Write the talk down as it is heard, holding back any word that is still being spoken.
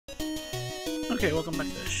Okay, welcome back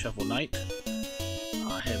to Shovel Knight.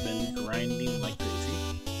 I have been grinding like crazy.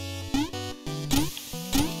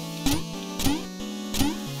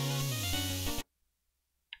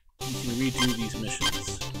 You can redo these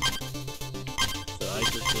missions. So I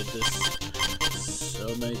just did this so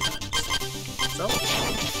many times. So,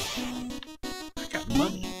 I got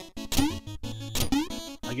money.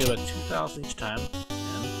 I get about 2,000 each time,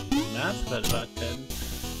 and math, but about 10,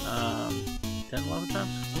 11 times.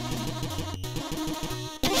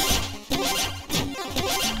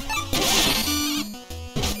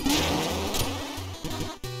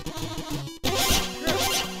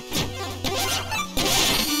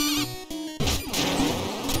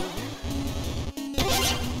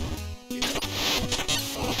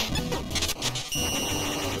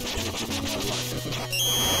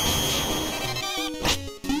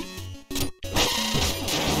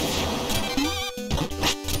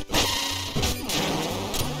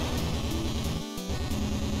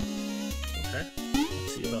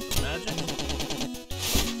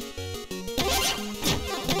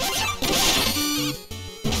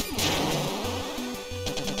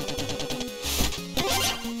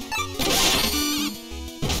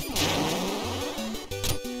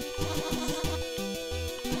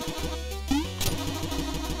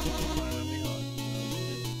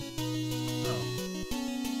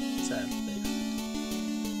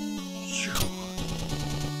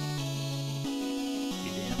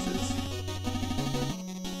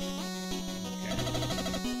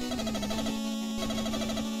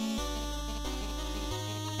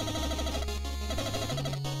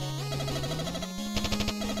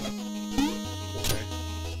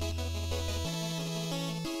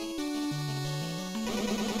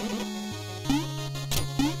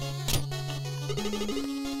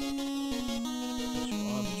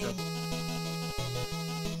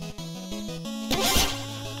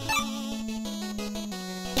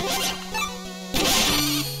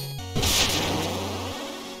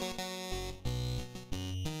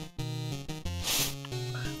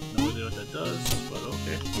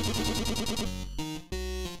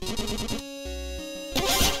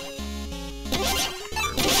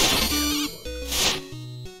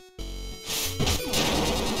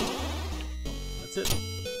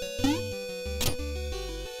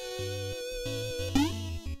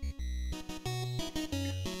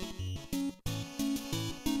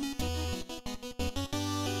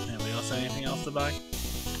 Anything else to buy? I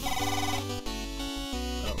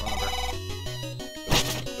don't remember.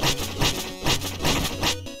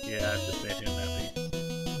 Yeah, it just made him happy.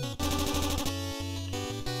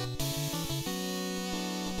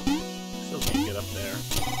 Still can't get up there.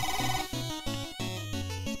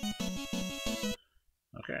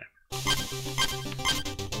 Okay.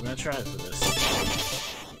 We're gonna try it for this.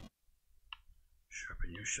 Sharpen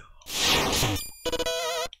your shovel.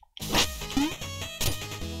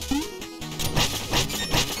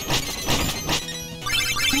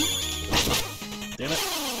 Damn it.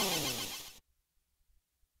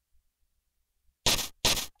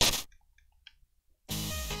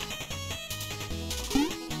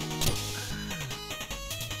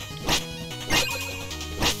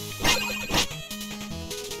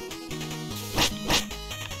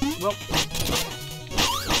 Well,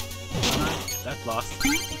 that's lost.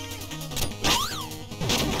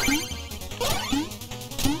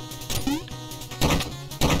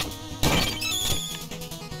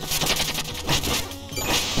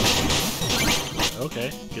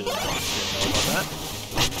 Okay, good. Didn't know about that.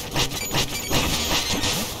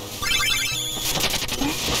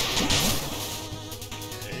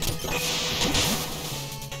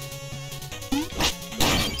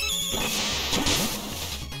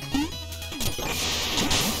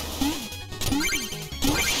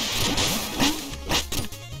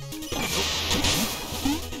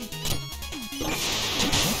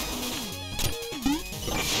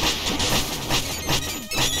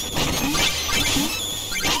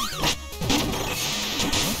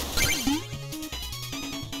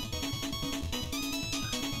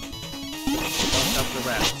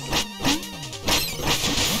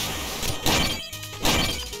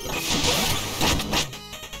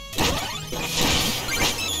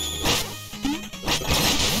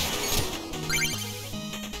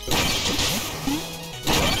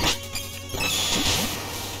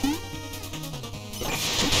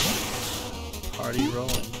 Party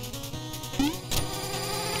rolling.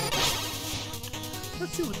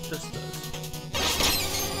 Let's see what this does.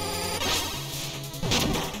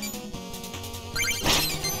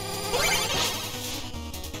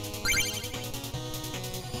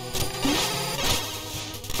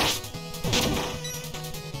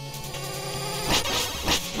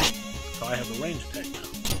 I have a range attack now.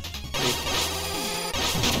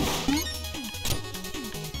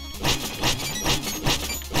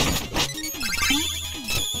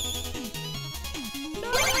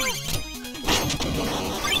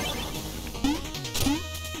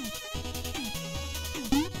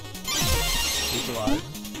 He's alive.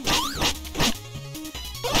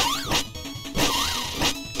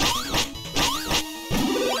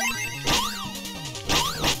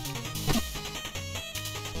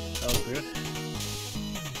 That was weird.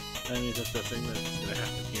 That means that's the thing that's gonna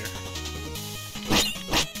happen here.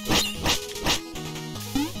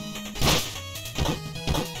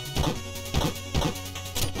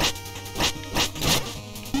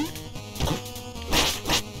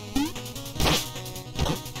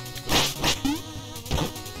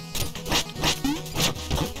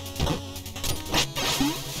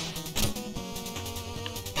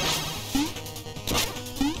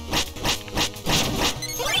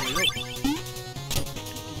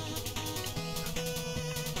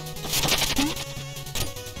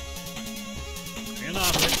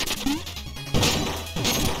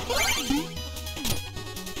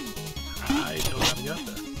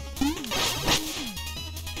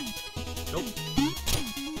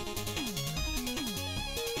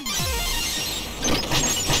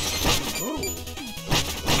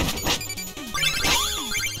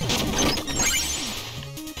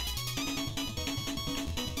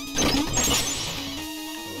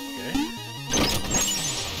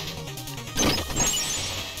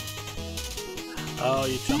 Oh,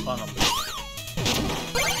 you jump on them.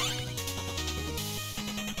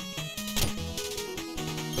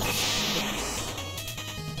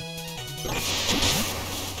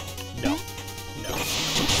 No. No.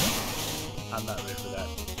 I'm not ready for that.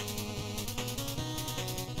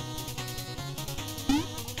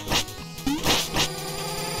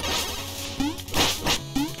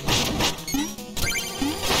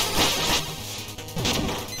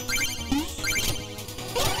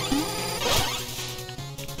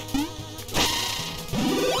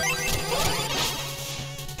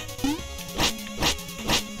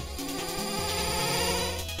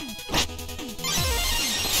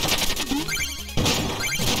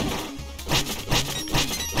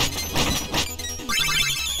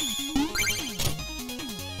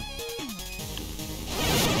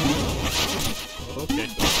 Okay.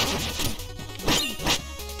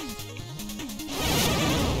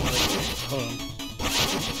 Hold on.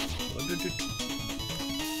 What did you...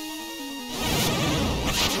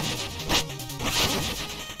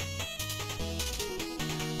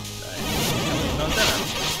 Not that.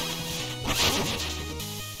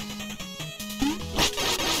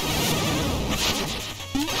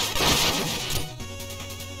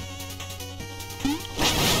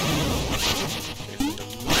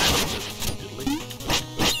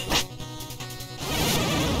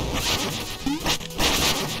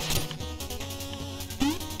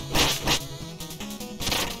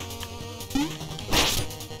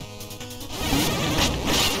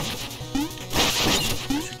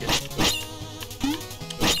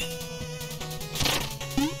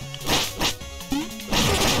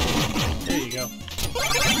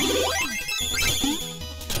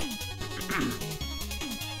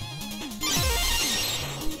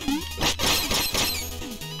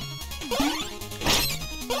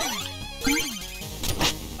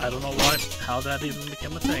 I don't know how that even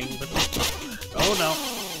became a thing, but oh no.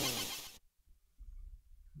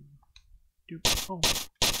 Dude, oh.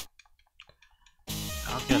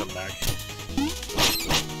 I'll get him back.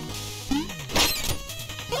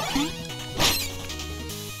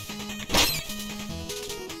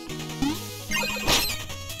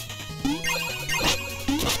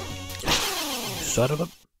 Son of a...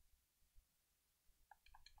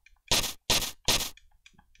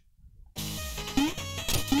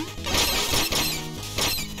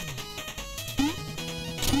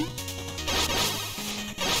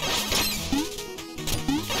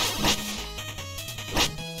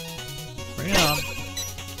 Bring it on.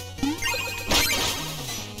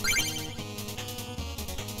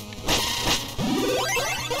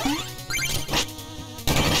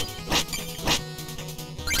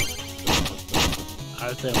 I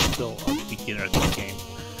would say I'm still a beginner at this game.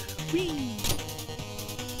 Whee!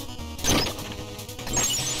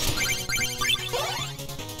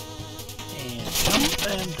 And jump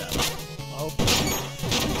and down. Oh.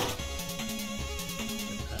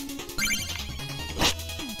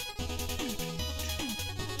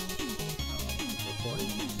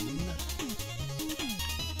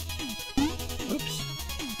 Oops.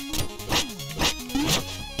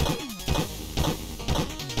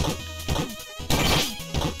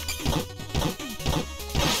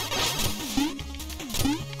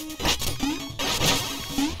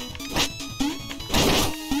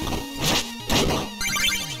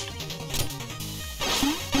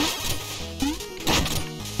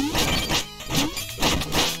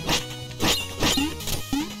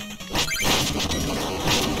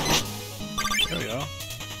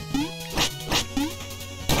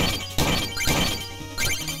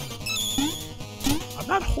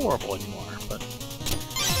 powerful anymore, but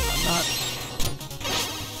I'm not.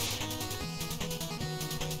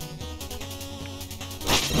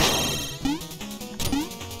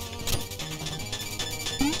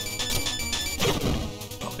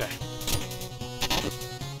 Okay.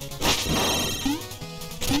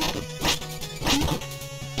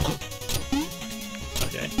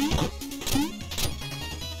 Okay.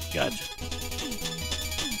 Gotcha.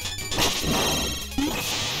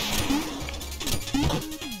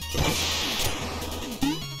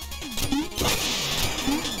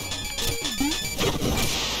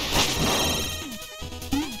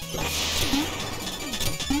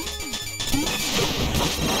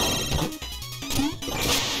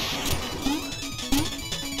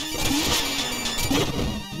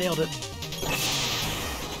 Nailed it.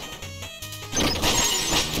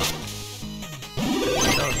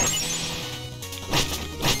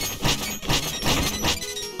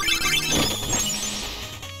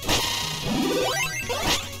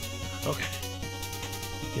 Okay.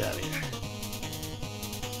 Get out of here.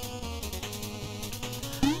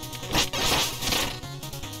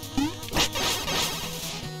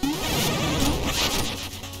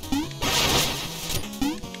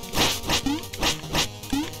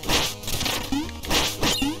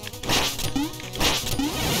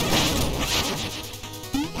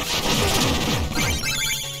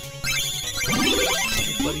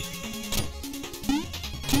 Buddy.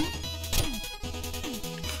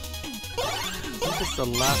 This is the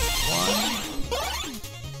last one.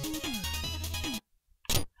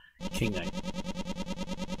 King Knight.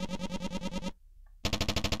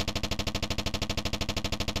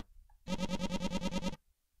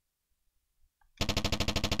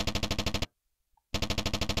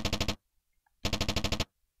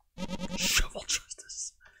 Shovel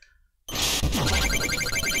Justice.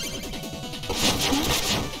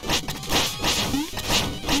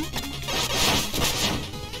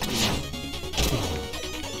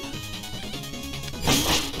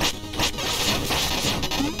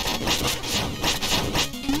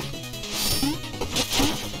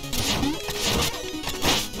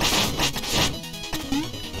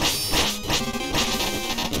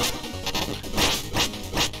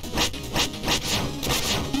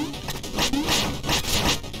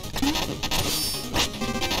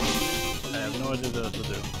 What did those do?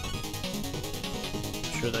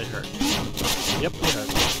 I'm sure they hurt. Yep, they hurt.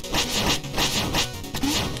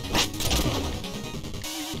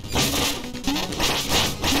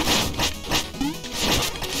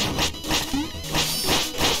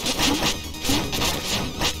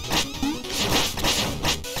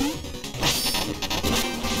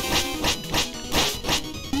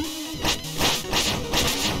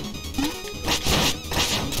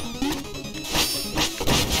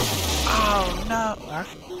 Oh no!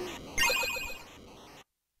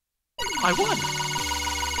 I won!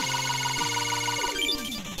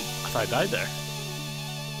 I thought I died there.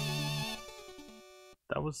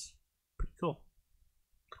 That was pretty cool.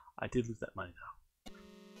 I did lose that money though.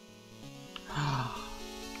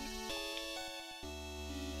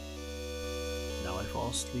 Now I fall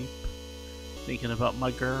asleep, thinking about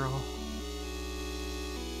my girl.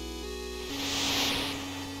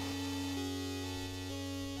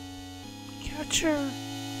 Catch her!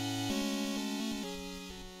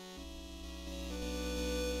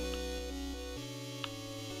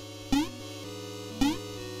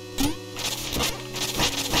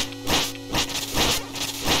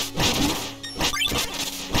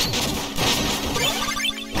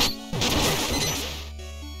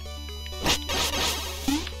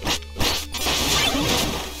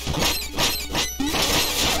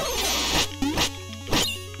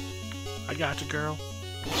 I got you, girl.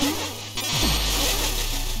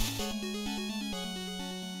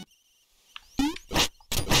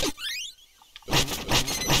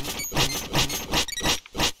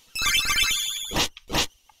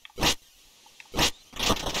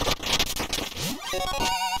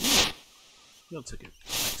 You'll take it.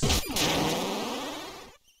 Nice.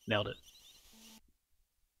 Nailed it.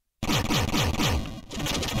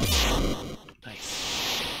 Nice.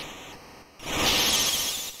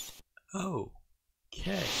 Oh.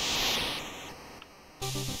 Okay.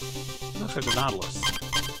 Looks like the Nautilus.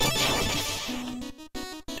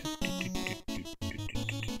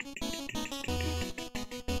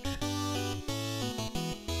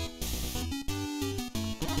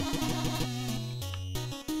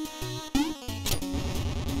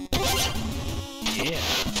 Yeah.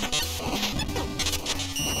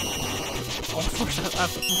 Oh, before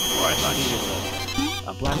I thought he was a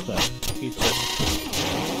black belt. He's just...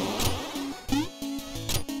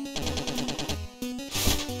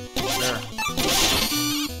 There.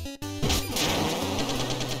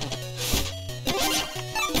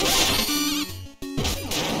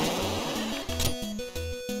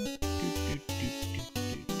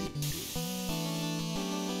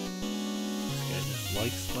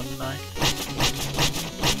 shouldn't I?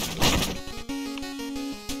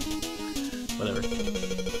 Whatever.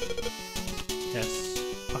 Yes,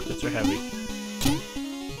 pockets are heavy.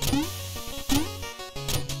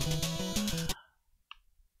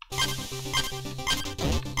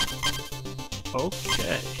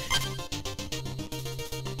 Okay.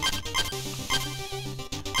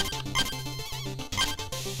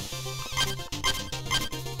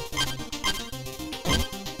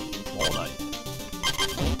 All night.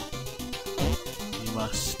 You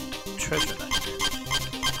must treasure night.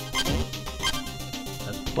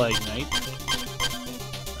 That's plague night.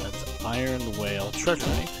 That's iron whale treasure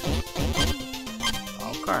night.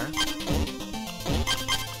 Okay.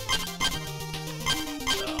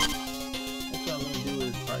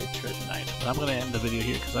 Treasure night. But I'm gonna end the video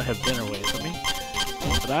here because I have dinner waiting for me.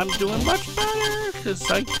 But I'm doing much better because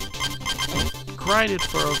I grinded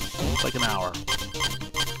for like an hour.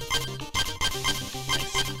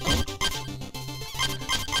 Nice.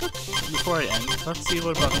 Before I end, let's see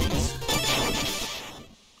what about these.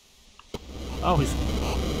 Oh, he's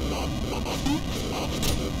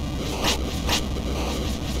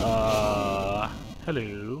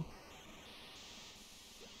hello.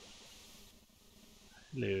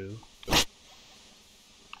 Hello.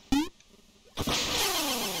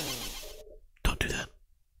 Don't do that.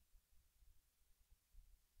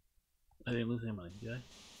 I didn't lose any money, did I?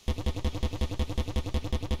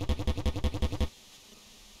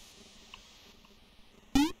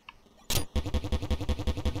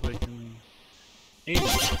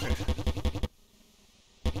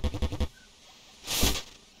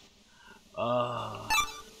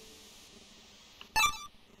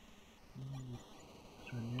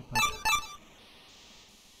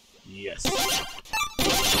 Yes.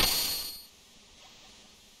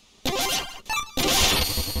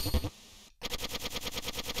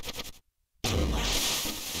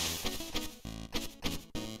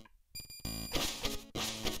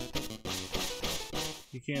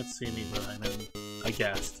 You can't see me, but I'm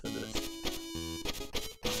aghast at this.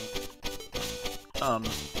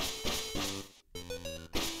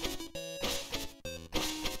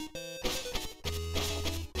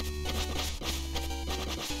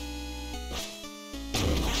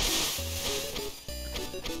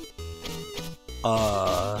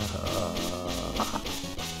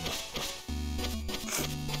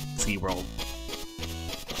 SeaWorld.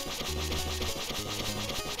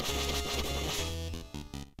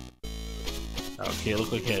 Okay, it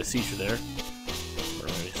looked like I had a seizure there. Or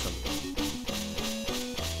maybe some...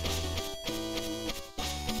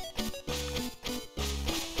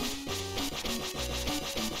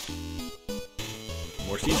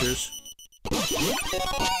 More seizures.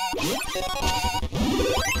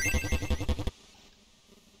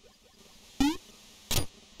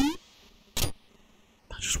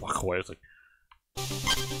 Just walk away. It's like,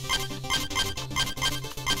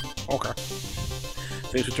 okay.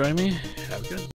 Thanks for joining me. Have a good.